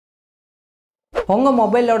உங்கள்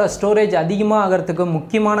மொபைலோட ஸ்டோரேஜ் அதிகமாக ஆகிறதுக்கு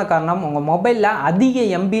முக்கியமான காரணம் உங்கள் மொபைலில் அதிக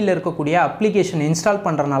எம்பியில் இருக்கக்கூடிய அப்ளிகேஷன் இன்ஸ்டால்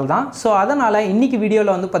பண்ணுறனால தான். ஸோ அதனால் இன்றைக்கி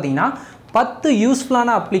வீடியோவில் வந்து பார்த்திங்கன்னா 10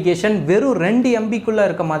 யூஸ்ஃபுல்லான அப்ளிகேஷன் வெறும் 2 MBக்குள்ளே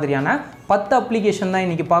இருக்க மாதிரியான 10 அப்ளிகேஷன் தான்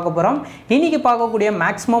இன்றைக்கி பார்க்க போகிறோம். இன்றைக்கி பார்க்கக்கூடிய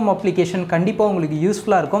மேக்ஸிமம் அப்ளிகேஷன் கண்டிப்பாக உங்களுக்கு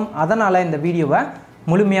யூஸ்ஃபுல்லாக இருக்கும். அதனால் இந்த வீடியோவை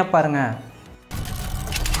முழுமையாக பாருங்கள்.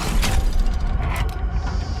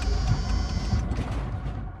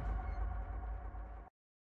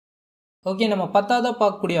 ஓகே, நம்ம 10ஆவதாக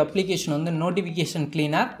பார்க்கக்கூடிய அப்ளிகேஷன் வந்து நோட்டிஃபிகேஷன்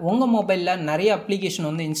கிளீனர். உங்கள் மொபைலில் நிறைய அப்ளிகேஷன்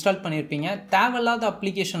வந்து இன்ஸ்டால் பண்ணியிருப்பீங்க. தேவையில்லாத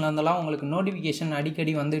அப்ளிகேஷன் இருந்தாலும் உங்களுக்கு நோட்டிஃபிகேஷன்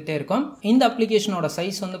அடிக்கடி வந்துகிட்டே இருக்கும். இந்த அப்ளிகேஷனோட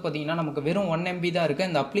சைஸ் வந்து பார்த்தீங்கன்னா நமக்கு வெறும் 1 MB தான் இருக்குது.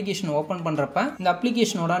 இந்த அப்ளிகேஷன் ஓப்பன் பண்ணுறப்ப இந்த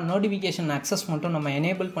அப்ளிகேஷனோட நோட்டிஃபிகேஷன் அக்சஸ் மட்டும் நம்ம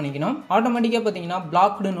எனேபிள் பண்ணிக்கணும். ஆட்டோமேட்டிக்காக பார்த்தீங்கன்னா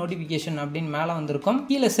பிளாக்டு நோட்டிஃபிகேஷன் அப்படின்னு மேலே வந்திருக்கும்.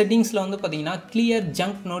 கீழே செட்டிங்ஸில் வந்து பார்த்தீங்கன்னா கிளியர்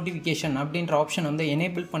ஜங்க் நோட்டிஃபிகேஷன் அப்படின்ற ஆப்ஷன் வந்து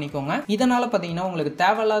எனேபிள் பண்ணிக்கோங்க. இதனால் பார்த்தீங்கன்னா உங்களுக்கு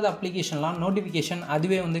தேவையில்லாத அப்ளிகேஷன்லாம் நோட்டிஃபிகேஷன்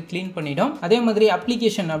அதுவே வந்து க்ளீன் பண்ணி அதே மாதிரி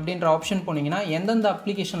அப்ளிகேஷன் அப்படின்ற ஆப்ஷன் போனீங்கன்னா எந்தெந்த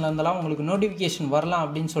அப்ளிகேஷன்ல இருந்தாலும் உங்களுக்கு நோட்டிஃபிகேஷன் வரலாம்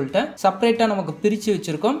அப்படின்னு சொல்லிட்டு செப்பரேட்டா நமக்கு பிரிச்சு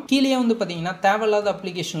வச்சிருக்கோம். கீழே வந்து பாத்தீங்கன்னா தேவையில்லாத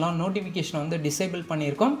அப்ளிகேஷன்லாம் நோட்டிஃபிகேஷன் வந்து டிசேபிள்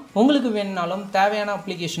பண்ணியிருக்கோம். உங்களுக்கு வேணும்னாலும் தேவையான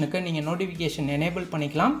அப்ளிகேஷனுக்கு நீங்க நோட்டிஃபிகேஷன் எனேபிள்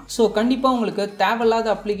பண்ணிக்கலாம். ஸோ கண்டிப்பா உங்களுக்கு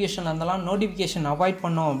தேவையில்லாத அப்ளிகேஷன் இருந்தாலும் நோட்டிஃபிகேஷன் அவாய்ட்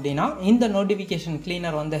பண்ணோம் அப்படின்னா இந்த நோட்டிஃபிகேஷன்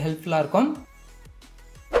கிளீனர் வந்து ஹெல்ப்ஃபுல்லா இருக்கும்.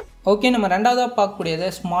 ஓகே, நம்ம ரெண்டாவதாக பார்க்கக்கூடியது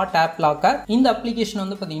ஸ்மார்ட் ஆப் லாக்கர். இந்த அப்ளிகேஷன்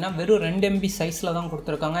வந்து பார்த்தீங்கன்னா வெறும் 2 MB சைஸில் தான்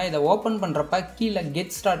கொடுத்துருக்காங்க. இதை ஓப்பன் பண்ணுறப்ப கீழே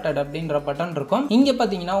கெட் ஸ்டார்டட் அப்படின்ற பட்டன் இருக்கும். இங்கே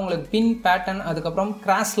பார்த்தீங்கன்னா உங்களுக்கு பின் பேட்டர்ன் அதுக்கப்புறம்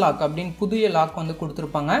கிராஸ் லாக் அப்படின்னு புதிய லாக் வந்து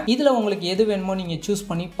கொடுத்துருப்பாங்க. இதில் உங்களுக்கு எது வேணுமோ நீங்கள் சூஸ்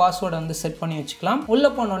பண்ணி பாஸ்வேர்டை வந்து செட் பண்ணி வச்சுக்கலாம். உள்ள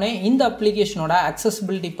போனோடனே இந்த அப்ளிகேஷனோட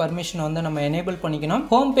அக்சசிபிலிட்டி பர்மிஷன் வந்து நம்ம எனேபிள் பண்ணிக்கணும்.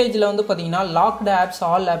 ஹோம் பேஜில் வந்து பார்த்தீங்கன்னா லாக்டு ஆப்ஸ்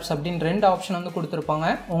ஆல் ஆப்ஸ் அப்படின்னு 2 ஆப்ஷன் வந்து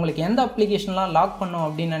கொடுத்துருப்பாங்க. உங்களுக்கு எந்த அப்ளிகேஷன்லாம் லாக் பண்ணணும்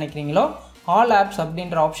அப்படின்னு நினைக்கிறீங்களோ ஆல் ஆப்ஸ்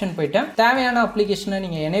அப்படின்ற ஆப்ஷன் போயிட்டு தேவையான அப்ளிகேஷனை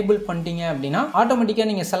நீங்க எனேபிள் பண்ணிட்டீங்க அப்படின்னா ஆட்டோமேட்டிக்கா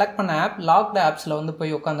நீங்க செலக்ட் பண்ண ஆப் லாக்டு ஆப்ஸ்ல வந்து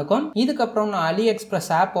போய் உட்காந்துக்கும். இதுக்கப்புறம் நான் அலி எக்ஸ்பிரஸ்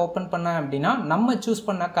ஆப் ஓபன் பண்ணேன் அப்படின்னா நம்ம சூஸ்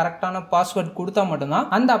பண்ண கரெக்டான பாஸ்வேர்ட் கொடுத்தா மட்டும்தான்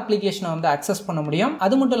அந்த அப்ளிகேஷனை வந்து அக்சஸ் பண்ண முடியும்.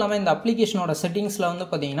 அது மட்டும் இல்லாம இந்த அப்ளிகேஷனோட செட்டிங்ஸ்ல வந்து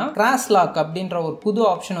பாத்தீங்கன்னா கிராஸ் லாக் அப்படின்ற ஒரு புது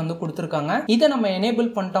ஆப்ஷன் வந்து கொடுத்துருக்காங்க. இதை நம்ம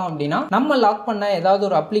எனேபிள் பண்ணிட்டோம் அப்படின்னா நம்ம லாக் பண்ண ஏதாவது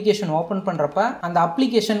ஒரு அப்ளிகேஷன் ஓபன் பண்றப்ப அந்த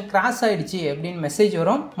அப்ளிகேஷன் கிராஸ் ஆயிடுச்சு அப்படின்னு மெசேஜ்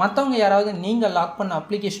வரும். மத்தவங்க யாராவது நீங்க லாக் பண்ண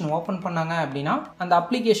அப்ளிகேஷன் ஓபன் பண்ணாங்க அப்படின்னா அந்த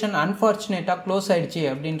அப்ளிகேஷன் அன்பார்ச்சுனேட்டா க்ளோஸ் ஆயிடுச்சு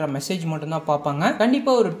அப்படின்ற மெசேஜ் மட்டும் தான் பார்ப்பாங்க.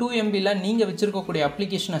 கண்டிப்பா ஒரு 2 MBல நீங்க வச்சிருக்கக்கூடிய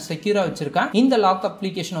அப்ளிகேஷனை செக்யூரா வச்சிருக்க இந்த லாக்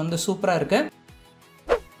அப்ளிகேஷன் வந்து சூப்பரா இருக்கு.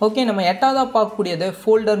 ஓகே, நம்ம 8ஆவதாக பார்க்கக்கூடியது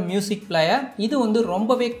ஃபோல்டர் மியூசிக் பிளேயர். இது வந்து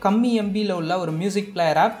ரொம்பவே கம்மி MBயில் உள்ள ஒரு மியூசிக்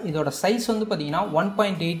பிளேயர் ஆப். இதோட சைஸ் வந்து பார்த்தீங்கன்னா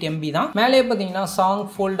 1.8 MB தான். மேலே பார்த்தீங்கன்னா song,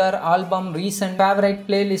 folder, album, recent, favourite,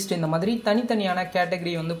 playlist இந்த மாதிரி தனித்தனியான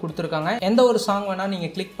கேட்டகரி வந்து கொடுத்துருக்காங்க. எந்த ஒரு சாங் வேணா நீங்க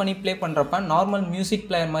கிளிக் பண்ணி பிளே பண்றப்ப நார்மல் மியூசிக்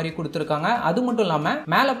பிளேயர் மாதிரி கொடுத்துருக்காங்க. அது மட்டும் இல்லாம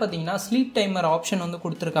மேலே பார்த்தீங்கன்னா ஸ்லீப் டைமர் ஆப்ஷன் வந்து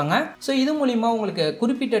கொடுத்துருக்காங்க. ஸோ இது மூலியமா உங்களுக்கு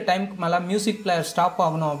குறிப்பிட்ட டைமுக்கு மேலே மியூசிக் பிளேயர் ஸ்டாப்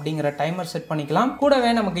ஆகணும் அப்படிங்கிற டைமர் செட் பண்ணிக்கலாம்.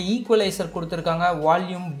 கூடவே நமக்கு ஈக்குவலைசர் கொடுத்துருக்காங்க.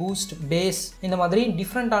 வால்யூம், பூஸ்ட், பேஸ் இந்த மாதிரி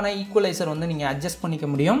டிஃபரெண்டான ஈக்குவலைசர் வந்து நீங்க அட்ஜஸ்ட் பண்ணிக்க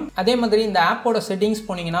முடியும். அதே மாதிரி இந்த ஆப்போட செட்டிங்ஸ்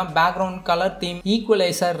போனீங்கன்னா background, colour theme,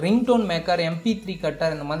 equaliser, ringtone maker, MP3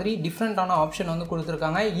 cutter இந்த மாதிரி டிஃபரெண்டான ஆப்ஷன் வந்து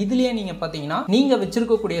கொடுத்துருக்காங்க. இதுலயே நீங்க பாத்தீங்கன்னா நீங்க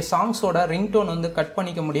வச்சிருக்கக்கூடிய சாங்ஸோட ரிங்டோன் வந்து கட்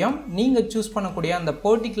பண்ணிக்க முடியும். நீங்க சூஸ் பண்ணக்கூடிய அந்த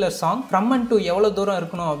particular song from and to எவ்வளவு தூரம்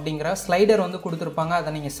இருக்கணும் அப்படிங்கிற ஸ்லைடர் வந்து கொடுத்துருப்பாங்க.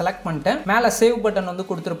 அதை நீங்க செலக்ட் பண்ணிட்டு மேல சேவ் பட்டன் வந்து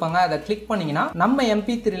கொடுத்துருப்பாங்க. அதை கிளிக் பண்ணீங்கன்னா நம்ம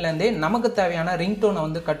MP3ல இருந்தே நமக்கு தேவையான ரிங்டோனை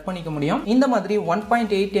வந்து கட் பண்ணிக்க முடியும். இந்த மாதிரி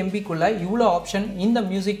 1.8 MBக்குள்ள இவ்வளோ ஆப்ஷன் இந்த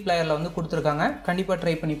மியூசிக் பிளேயர்ல வந்து கொடுத்துருக்காங்க. கண்டிப்பா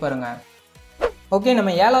ட்ரை பண்ணி பாருங்க. ஓகே,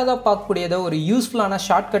 நம்ம 7ஆவதாக பார்க்கக்கூடியது ஒரு யூஸ்ஃபுல்லான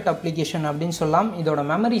ஷார்ட்கட் அப்ளிகேஷன் அப்படின்னு சொல்லலாம். இதோட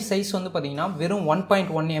மெமரி சைஸ் வந்து பார்த்தீங்கன்னா வெறும்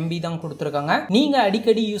 1.1 MB தான் கொடுத்துருக்காங்க. நீங்க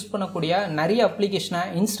அடிக்கடி யூஸ் பண்ணக்கூடிய நிறைய அப்ளிகேஷனை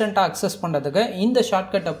இன்ஸ்டன்டா அக்சஸ் பண்றதுக்கு இந்த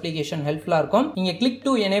ஷார்ட்கட் அப்ளிகேஷன் ஹெல்ப்ஃபுல்லா இருக்கும். நீங்க கிளிக்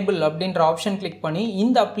டு எனேபிள் அப்படின்ற ஆப்ஷன் கிளிக் பண்ணி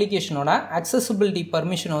இந்த அப்ளிகேஷனோட அக்சசிபிலிட்டி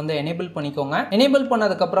பர்மிஷன் வந்து எனேபிள் பண்ணிக்கோங்க. எனேபிள்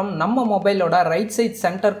பண்ணதுக்கு அப்புறம் நம்ம மொபைலோட ரைட் சைட்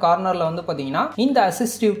சென்டர் கார்னர்ல வந்து பார்த்தீங்கன்னா இந்த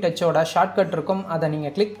அசிஸ்டிவ் டச்சோட ஷார்ட்கட் இருக்கும். அதை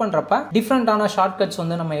நீங்க கிளிக் பண்றப்ப டிஃபரெண்டான ஷார்ட்கட்ஸ்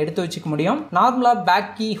வந்து நம்ம எடுத்து வச்சுக்க முடியும். பேக்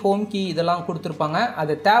கீ, ஹோம் கீ இதெல்லாம் கொடுத்துருப்பாங்க.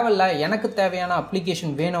 அது தேவையில்ல, எனக்கு தேவையான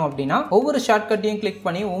அப்ளிகேஷன் வேணும் அப்படின்னா ஒவ்வொரு ஷார்ட்கட்டையும் கிளிக்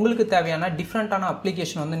பண்ணி உங்களுக்கு தேவையான டிஃபரெண்டான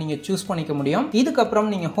அப்ளிகேஷன் வந்து நீங்க சூஸ் பண்ணிக்க முடியும். இதுக்கப்புறம்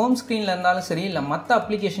நீங்க ஹோம் ஸ்கிரீன்ல இருந்தாலும் சரி இல்ல மத்த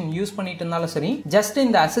அப்ளிகேஷன் யூஸ் பண்ணிட்டு இருந்தாலும் சரி ஜஸ்ட்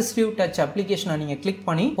இந்த அசிஸ்டிவ் டச் அப்ளிகேஷனை நீங்க கிளிக்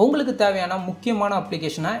பண்ணி உங்களுக்கு தேவையான முக்கியமான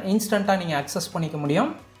அப்ளிகேஷனை இன்ஸ்டன்டா நீங்க அக்சஸ் பண்ணிக்க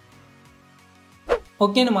முடியும்.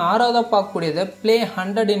 ஓகே, நம்ம ஆறாவதாக பார்க்கக்கூடியது Play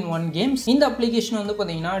 100 in 1 கேம்ஸ். இந்த அப்ளிகேஷன் வந்து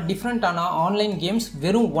பார்த்தீங்கன்னா டிஃப்ரெண்ட்டான ஆன்லைன் கேம்ஸ்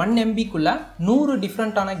வெறும் 1 MBக்குள்ள 100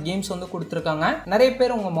 டிஃப்ரெண்ட்டான கேம்ஸ் வந்து கொடுத்துருக்காங்க. நிறைய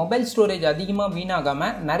பேர் உங்கள் மொபைல் ஸ்டோரேஜ் அதிகமாக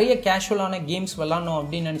வீணாகாமல் நிறைய கேஷுவலான கேம்ஸ் விளாடணும்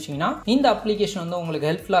அப்படின்னு நினச்சிங்கன்னா இந்த அப்ளிகேஷன் வந்து உங்களுக்கு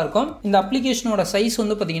ஹெல்ப்ஃபுல்லாக இருக்கும். இந்த அப்ளிகேஷனோட சைஸ்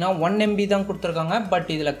வந்து பார்த்தீங்கன்னா 1 MB தான் கொடுத்துருக்காங்க. பட்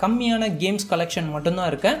இதில் கம்மியான கேம்ஸ் கலெக்ஷன்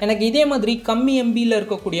மட்டும்தான் இருக்கு. எனக்கு இதே மாதிரி கம்மி MBயில்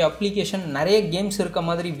இருக்கக்கூடிய அப்ளிகேஷன் நிறைய கேம்ஸ் இருக்க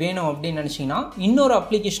மாதிரி வேணும் அப்படின்னு நினச்சிங்கன்னா இன்னொரு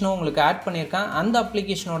அப்ளிகேஷனும் உங்களுக்கு ஆட் பண்ணியிருக்கேன். அந்த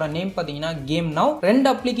அப்ளிகேஷனோட நேம் பார்த்தீங்கன்னா கேம் நவ். ரெண்டு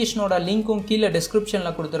அப்ளிகேஷனோட லிங்க்கும் கீழே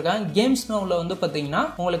டிஸ்கிரிப்ஷன்ல கொடுத்துருக்கேன். கேம்ஸ் நவ்ல வந்து பார்த்தீங்கன்னா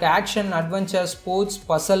உங்களுக்கு ஆக்ஷன், அட்வென்ச்சர், ஸ்போர்ட்ஸ்,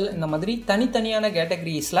 பசல் இந்த மாதிரி தனித்தனியான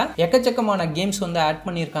கேட்டகரிஸ்ல எக்கச்சக்கமான கேம்ஸ் வந்து ஆட்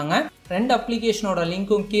பண்ணியிருக்காங்க. ரெண்டு அப்ளிகேஷனோட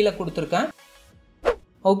லிங்க்கும் கீழே கொடுத்துருக்கேன்.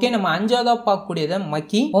 ஓகே, நம்ம அஞ்சாவதா பார்க்கக்கூடியது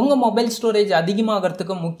மக்கி. உங்க மொபைல் ஸ்டோரேஜ்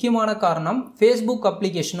அதிகமாகிறதுக்கு முக்கியமான காரணம் ஃபேஸ்புக்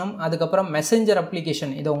அப்ளிகேஷனும் அதுக்கப்புறம் மெசஞ்சர்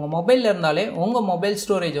அப்ளிகேஷன். இது உங்க மொபைல்ல இருந்தாலே உங்க மொபைல்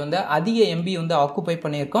ஸ்டோரேஜ் வந்து அதிக MB வந்து ஆக்குபை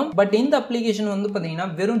பண்ணியிருக்கும். பட் இந்த அப்ளிகேஷன் வந்து பார்த்தீங்கன்னா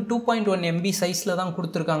வெறும் 2.1 MB சைஸ்ல தான்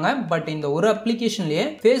கொடுத்துருக்காங்க. பட் இந்த ஒரு அப்ளிகேஷன்லயே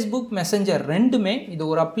ஃபேஸ்புக், மெசஞ்சர் ரெண்டுமே இது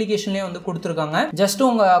ஒரு அப்ளிகேஷன்லயே வந்து கொடுத்துருக்காங்க. ஜஸ்ட்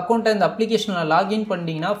உங்க அக்கௌண்ட்டை இந்த அப்ளிகேஷன்ல லாகின்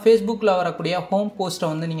பண்ணிட்டீங்கன்னா ஃபேஸ்புக்ல வரக்கூடிய ஹோம்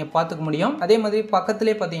போஸ்ட்டை வந்து நீங்க பார்த்துக்க முடியும். அதே மாதிரி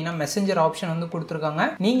பக்கத்திலே பார்த்தீங்கன்னா மெசஞ்சர் ஆப்ஷன் வந்து கொடுத்துருக்காங்க.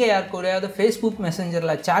 நீங்க யாருக்கூடயாவது Facebook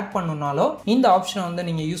மெசஞ்சர்ல சாட் பண்ணனும்னாலோ இந்த ஆப்ஷனை வந்து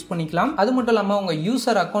நீங்க யூஸ் பண்ணிக்கலாம். அது மட்டும் இல்லாம உங்க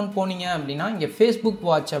யூசர் அக்கவுண்ட் போனீங்க அப்படின்னா இங்க Facebook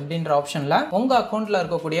வாட்ச் அப்படின்ற ஆப்ஷன்ல உங்க அக்கவுண்ட்ல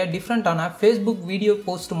இருக்கக்கூடிய டிஃபரெண்டான Facebook வீடியோ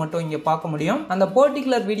போஸ்ட் மட்டும் இங்க பார்க்க முடியும். அந்த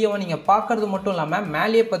பர்டிகுலர் வீடியோவை நீங்க பார்க்கிறது மட்டும் இல்லாம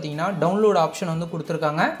மேலேயே பார்த்தீங்கன்னா டவுன்லோட் ஆப்ஷன் வந்து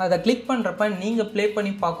கொடுத்துருக்காங்க. அதை கிளிக் பண்றப்ப நீங்க ப்ளே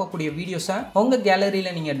பண்ணி பார்க்கக்கூடிய வீடியோஸை உங்க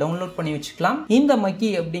கேலரியில நீங்க டவுன்லோட் பண்ணி வச்சுக்கலாம். இந்த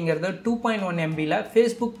மக்கி அப்படிங்கறது 2.1 MBல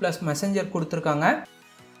Facebook பிளஸ் மெசஞ்சர் கொடுத்துருக்காங்க.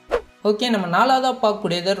 ஓகே, நம்ம நாலாவதாக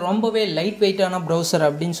பார்க்கக்கூடியது ரொம்பவே லைட் வெயிட்டான ப்ரௌசர்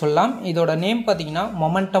அப்படின்னு சொல்லலாம். இதோட நேம் பார்த்தீங்கன்னா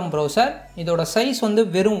மொமெண்டம் ப்ரௌசர். இதோட சைஸ் வந்து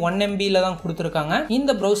வெறும் 1 MBயில் தான் கொடுத்துருக்காங்க.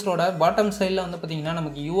 இந்த ப்ரௌசரோட பாட்டம் சைடில் வந்து பார்த்தீங்கன்னா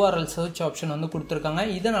நமக்கு URL சர்ச் ஆப்ஷன் வந்து கொடுத்துருக்காங்க.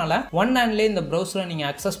 இதனால ஒன் ஹேண்ட்லேயே இந்த ப்ரௌசரை நீங்கள்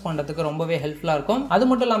அக்சஸ் பண்ணுறதுக்கு ரொம்பவே ஹெல்ப்ஃபுல்லாக இருக்கும். அது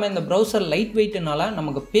மட்டும் இல்லாமல் இந்த ப்ரௌசர் லைட் வெயிட்னால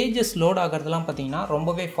நமக்கு பேஜஸ் லோட் ஆகிறதுலாம் பார்த்தீங்கன்னா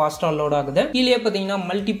ரொம்பவே ஃபாஸ்ட்டாக லோட் ஆகுது. கீழே பார்த்தீங்கன்னா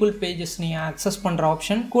மல்டிபிள் பேஜஸ் நீங்கள் அக்சஸ் பண்ணுற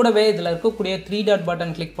ஆப்ஷன் கூடவே இதில் இருக்கக்கூடிய 3 டாட்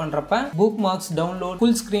பட்டன் கிளிக் பண்ணுறப்ப book marks, download,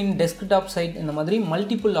 full screen, desktop side இந்த மாதிரி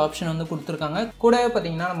மல்டிபிள் ஆப்ஷன் வந்து கொடுத்துருக்காங்க. கூடவே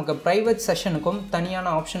பார்த்தீங்கன்னா நமக்கு பிரைவேட் செஷனுக்கும் தனியான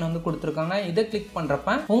ஆப்ஷன் வந்து கொடுத்துருக்காங்க. இதை கிளிக்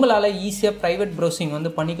பண்றப்ப உங்களால ஈஸியா பிரைவேட் ப்ரௌசிங் வந்து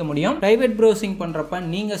பண்ணிக்க முடியும். பிரைவேட் ப்ரௌசிங் பண்றப்ப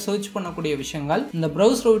நீங்க சர்ச் பண்ணக்கூடிய விஷயங்கள் இந்த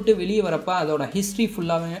ப்ரௌசரை விட்டு வெளியே வரப்ப அதோட ஹிஸ்டரி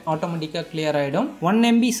ஃபுல்லாவே ஆட்டோமேட்டிக்கா கிளியர் ஆயிடும். 1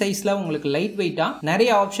 MB சைஸ்ல உங்களுக்கு லைட் வெயிட்டா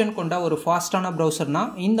நிறைய ஆப்ஷன் கொண்ட ஒரு ஃபாஸ்டான ப்ரௌசர்னா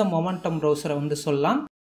இந்த மொமெண்டம் ப்ரௌசரை வந்து சொல்லலாம்.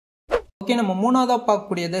 ஓகே, நம்ம மூணாவதா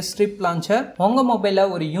பார்க்கக்கூடியது ஸ்ட்ரிப் லான்ச்சர். உங்க மொபைலை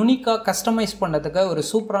ஒரு யூனிக்கா கஸ்டமைஸ் பண்றதுக்கு ஒரு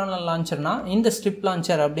சூப்பரான லான்ச்சர்னா இந்த ஸ்ட்ரிப்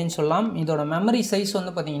லான்ச்சர் அப்படின்னு சொல்லலாம். இதோட மெமரி சைஸ்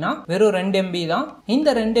வந்து பாத்தீங்கன்னா வெறும் 2 MB தான்.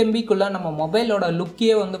 இந்த 2 MBக்குள்ள நம்ம மொபைலோட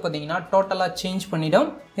லுக்கே வந்து பாத்தீங்கன்னா டோட்டலா சேஞ்ச்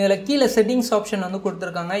பண்ணிடும். இதுல கீழே செட்டிங்ஸ் ஆப்ஷன் வந்து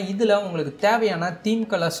கொடுத்துருக்காங்க. இதுல உங்களுக்கு தேவையான தீம்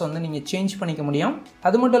கலர்ஸ் வந்து நீங்க சேஞ்ச் பண்ணிக்க முடியும்.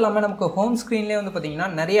 அது மட்டும் இல்லாம நமக்கு ஹோம் ஸ்கிரீன்லேயே வந்து பாத்தீங்கன்னா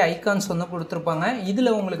நிறைய ஐகான்ஸ் வந்து கொடுத்துருப்பாங்க.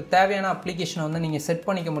 இதுல உங்களுக்கு தேவையான அப்ளிகேஷன் வந்து நீங்க செட்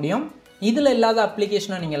பண்ணிக்க முடியும். இதில் இல்லாத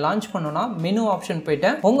அப்ளிகேஷனை நீங்கள் லான்ச் பண்ணணும்னா மெனு ஆப்ஷன் போயிட்டு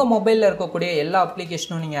உங்கள் மொபைலில் இருக்கக்கூடிய எல்லா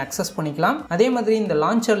அப்ளிகேஷனும் நீங்கள் அக்சஸ் பண்ணிக்கலாம். அதே மாதிரி இந்த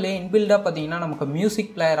லான்ச்சர்லேயே இன்பில்டாக பார்த்தீங்கன்னா நமக்கு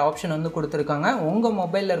மியூசிக் பிளேயர் ஆப்ஷன் வந்து கொடுத்துருக்காங்க. உங்கள்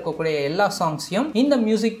மொபைலில் இருக்கக்கூடிய எல்லா சாங்ஸையும் இந்த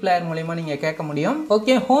மியூசிக் பிளேயர் மூலமா நீங்கள் கேட்க முடியும்.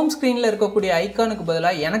 ஓகே, ஹோம் ஸ்க்ரீனில் இருக்கக்கூடிய ஐக்கானுக்கு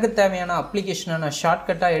பதிலாக எனக்கு தேவையான அப்ளிகேஷனை நான்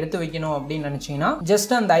ஷார்ட்கட்டாக எடுத்து வைக்கணும் அப்படின்னு நினச்சிங்கன்னா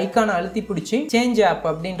ஜஸ்ட் அந்த ஐக்கானை அழுத்தி பிடிச்சி சேஞ்ச் ஆப்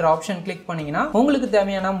அப்படின்ற ஆப்ஷன் கிளிக் பண்ணிங்கன்னா உங்களுக்கு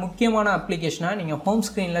தேவையான முக்கியமான அப்ளிகேஷனை நீங்கள் ஹோம்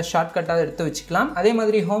ஸ்க்ரீனில் ஷார்ட்கட்டாக எடுத்து வச்சுக்கலாம். அதே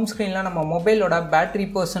மாதிரி ஹோம் ஸ்க்ரீனில் நம்ம மொபைலோட பேட்டரி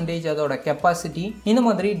பர்சன்டேஜ், அதோட கெப்பாசிட்டி இந்த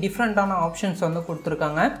மாதிரி டிஃப்ரெண்டான ஆப்ஷன்ஸ் வந்து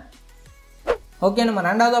கொடுத்துருக்காங்க. ஓகே, நம்ம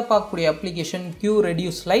ரெண்டாவதா பார்க்கக்கூடிய அப்ளிகேஷன் Q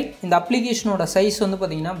Reduce Lite. இந்த அப்ளிகேஷனோட சைஸ் வந்து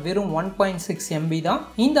பார்த்தீங்கன்னா வெறும் 1.6 MB தான்.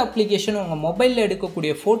 இந்த அப்ளிகேஷன் உங்கள் மொபைலில்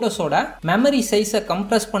எடுக்கக்கூடிய ஃபோட்டோஸோட மெமரி சைஸை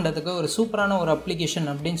கம்ப்ரஸ் பண்ணுறதுக்கு ஒரு சூப்பரான ஒரு அப்ளிகேஷன்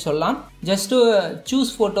அப்படின்னு சொல்லலாம். ஜஸ்ட்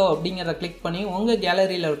சூஸ் ஃபோட்டோ அப்படிங்கிறத கிளிக் பண்ணி உங்கள்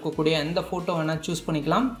கேலரியில் இருக்கக்கூடிய எந்த ஃபோட்டோ வேணால் சூஸ்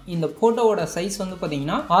பண்ணிக்கலாம். இந்த ஃபோட்டோவோட சைஸ் வந்து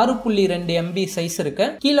பார்த்தீங்கன்னா 6.2 MB சைஸ் இருக்கு.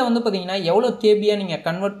 கீழே வந்து பார்த்தீங்கன்னா எவ்வளோ கேபியாக நீங்கள்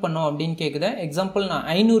கன்வெர்ட் பண்ணோம் அப்படின்னு கேட்குது. எக்ஸாம்பிள் நான்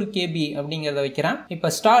 500 KB அப்படிங்கிறத வைக்கிறேன்.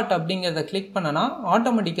 இப்போ ஸ்டார்ட் அப்படிங்கிறத கிளிக் பண்ண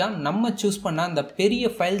ஆட்டோமேட்டிக்கா நம்ம சூஸ் பண்ண அந்த பெரிய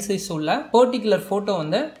ஃபைல் சைஸ் உள்ள பர்டிகுலர் போட்டோ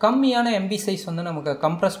வந்து கம்மியான MB சைஸ் வந்து நமக்கு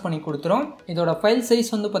கம்ப்ரஸ் பண்ணி கொடுத்துரும். இதோட ஃபைல்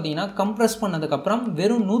சைஸ் வந்து பாத்தீங்கன்னா கம்ப்ரஸ் பண்ணதுக்கு அப்புறம்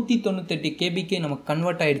வெறும் 198 KBக்கு நமக்கு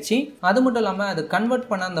கன்வெர்ட் ஆயிடுச்சு. அது மட்டும் இல்லாம அது கன்வெர்ட்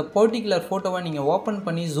பண்ண அந்த பர்டிகுலர் போட்டோவை நீங்க ஓபன்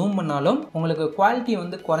பண்ணி ஜூம் பண்ணாலும் உங்களுக்கு குவாலிட்டி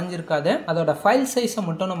வந்து குறைஞ்சிருக்காது. அதோட ஃபைல் சைஸை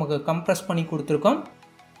மட்டும் நமக்கு கம்ப்ரஸ் பண்ணி கொடுத்துருக்கோம்.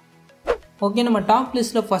 ஓகே, நம்ம டாப்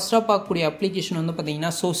லிஸ்ட்டில் ஃபஸ்ட்டாக பார்க்கக்கூடிய அப்ளிகேஷன் வந்து பார்த்தீங்கன்னா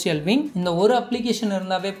சோஷியல் விங். இந்த ஒரு அப்ளிகேஷன்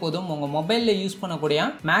இருந்தாவே போதும், உங்கள் மொபைலில் யூஸ் பண்ணக்கூடிய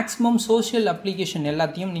மேக்ஸிமம் சோஷியல் அப்ளிகேஷன்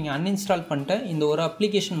எல்லாத்தையும் நீங்கள் அன்இன்ஸ்டால் பண்ணிட்டு இந்த ஒரு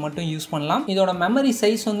அப்ளிகேஷன் மட்டும் யூஸ் பண்ணலாம். இதோட மெமரி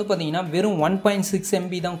சைஸ் வந்து பார்த்தீங்கன்னா வெறும் 1.6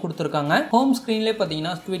 MB தான் கொடுத்துருக்காங்க. ஹோம் ஸ்க்ரீன்லேயே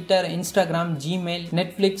பார்த்தீங்கன்னா Twitter, Instagram, Gmail,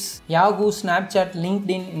 Netflix, Yahoo, Snapchat,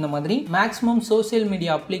 LinkedIn இந்த மாதிரி மேக்ஸிமம் சோஷியல்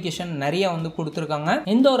மீடியா அப்ளிகேஷன் நிறைய வந்து கொடுத்துருக்காங்க.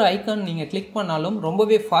 எந்த ஒரு ஐக்கான் நீங்கள் கிளிக் பண்ணாலும்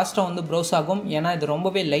ரொம்பவே ஃபாஸ்ட்டாக வந்து ப்ரௌஸ் ஆகும். ஏன்னா இது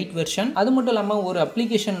ரொம்பவே லைட் வெர்ஷன். அது மட்டும் இல்லாமல் ஒரு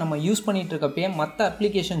அப்ளிகேஷன் நம்ம யூஸ் பண்ணிட்டு இருக்கப்பே மற்ற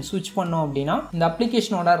அப்ளிகேஷன் ஸ்விட்ச் பண்ணோம் அப்படின்னா இந்த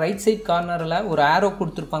அப்ளிகேஷனோட ரைட் சைட் கார்னரில் ஒரு ஆரோ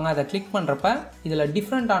கொடுத்துருப்பாங்க. அதை கிளிக் பண்ணுறப்ப இதில்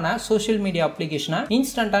டிஃப்ரெண்டான சோஷியல் மீடியா அப்ளிகேஷனை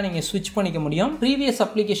இன்ஸ்டண்ட்டாக நீங்கள் ஸ்விட்ச் பண்ணிக்க முடியும். ப்ரீவியஸ்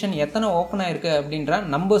அப்ளிகேஷன் எத்தனை ஓப்பன் ஆயிருக்கு அப்படின்ற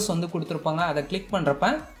நம்பர்ஸ் வந்து கொடுத்துருப்பாங்க. அதை கிளிக்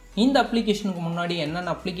பண்ணுறப்ப இந்த அப்ளிகேஷனுக்கு முன்னாடி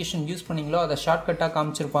என்னென்ன அப்ளிகேஷன் யூஸ் பண்ணீங்களோ அதை ஷார்ட்கட்டாக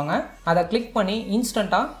காமிச்சிருப்பாங்க. அதை கிளிக் பண்ணி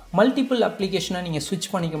இன்ஸ்டண்ட்டாக மல்டிபிள் அப்ளிகேஷனை நீங்கள்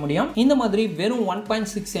ஸ்விட்ச் பண்ணிக்க முடியும். இந்த மாதிரி வெறும்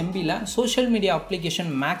 1.6 MBயில் சோஷியல் மீடியா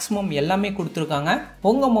அப்ளிகேஷன் மேக்ஸிமம் எல்லாமே கொடுத்துருக்காங்க.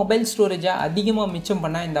 உங்கள் மொபைல் ஸ்டோரேஜை அதிகமாக மிச்சம்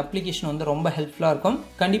பண்ண இந்த அப்ளிகேஷன் வந்து ரொம்ப ஹெல்ப்ஃபுல்லாக இருக்கும்.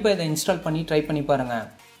 கண்டிப்பாக இதை இன்ஸ்டால் பண்ணி ட்ரை பண்ணி பாருங்கள்.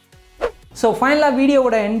 ஸோ ஃபைனலாக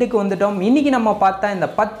வீடியோவோட எண்டுக்கு வந்துட்டோம். இன்றைக்கி நம்ம பார்த்தா இந்த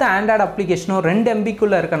 10 ஆண்ட்ராய்டு அப்ளிகேஷனும் 2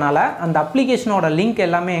 MBக்குள்ளே இருக்கனால அந்த அப்ளிகேஷனோட லிங்க்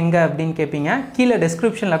எல்லாமே எங்கே அப்படின்னு கேட்பீங்க. கீழே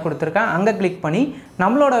டிஸ்கிரிப்ஷனில் கொடுத்துருக்கேன். அங்கே கிளிக் பண்ணி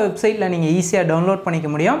நம்மளோட வெப்சைட்டில் நீங்கள் ஈஸியாக டவுன்லோட் பண்ணிக்க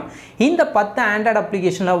முடியும். இந்த 10 ஆண்ட்ராய்டு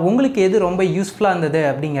அப்ளிகேஷனில் உங்களுக்கு எது ரொம்ப யூஸ்ஃபுல்லாக இருந்தது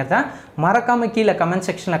அப்படிங்கிறத மறக்காமல் கீழே கமெண்ட்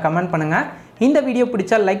செக்ஷனில் கமெண்ட் பண்ணுங்கள். இந்த வீடியோ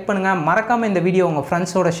பிடிச்சா லைக் பண்ணுங்கள். மறக்காமல் இந்த வீடியோ உங்கள்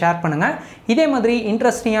ஃப்ரெண்ட்ஸோட ஷேர் பண்ணுங்கள். இதே மாதிரி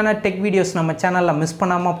இன்ட்ரெஸ்டிங்கான டெக் வீடியோஸ் நம்ம சேனலில் மிஸ்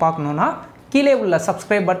பண்ணாமல் பார்க்கணுன்னா கீழே உள்ள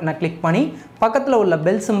சப்ஸ்கிரைப் பட்டனை கிளிக் பண்ணி பக்கத்தில் உள்ள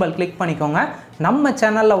பெல் சிம்பல் கிளிக் பண்ணிக்கோங்க. நம்ம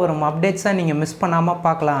சேனலில் வரும் அப்டேட்ஸை நீங்கள் மிஸ் பண்ணாமல்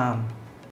பார்க்கலாம்.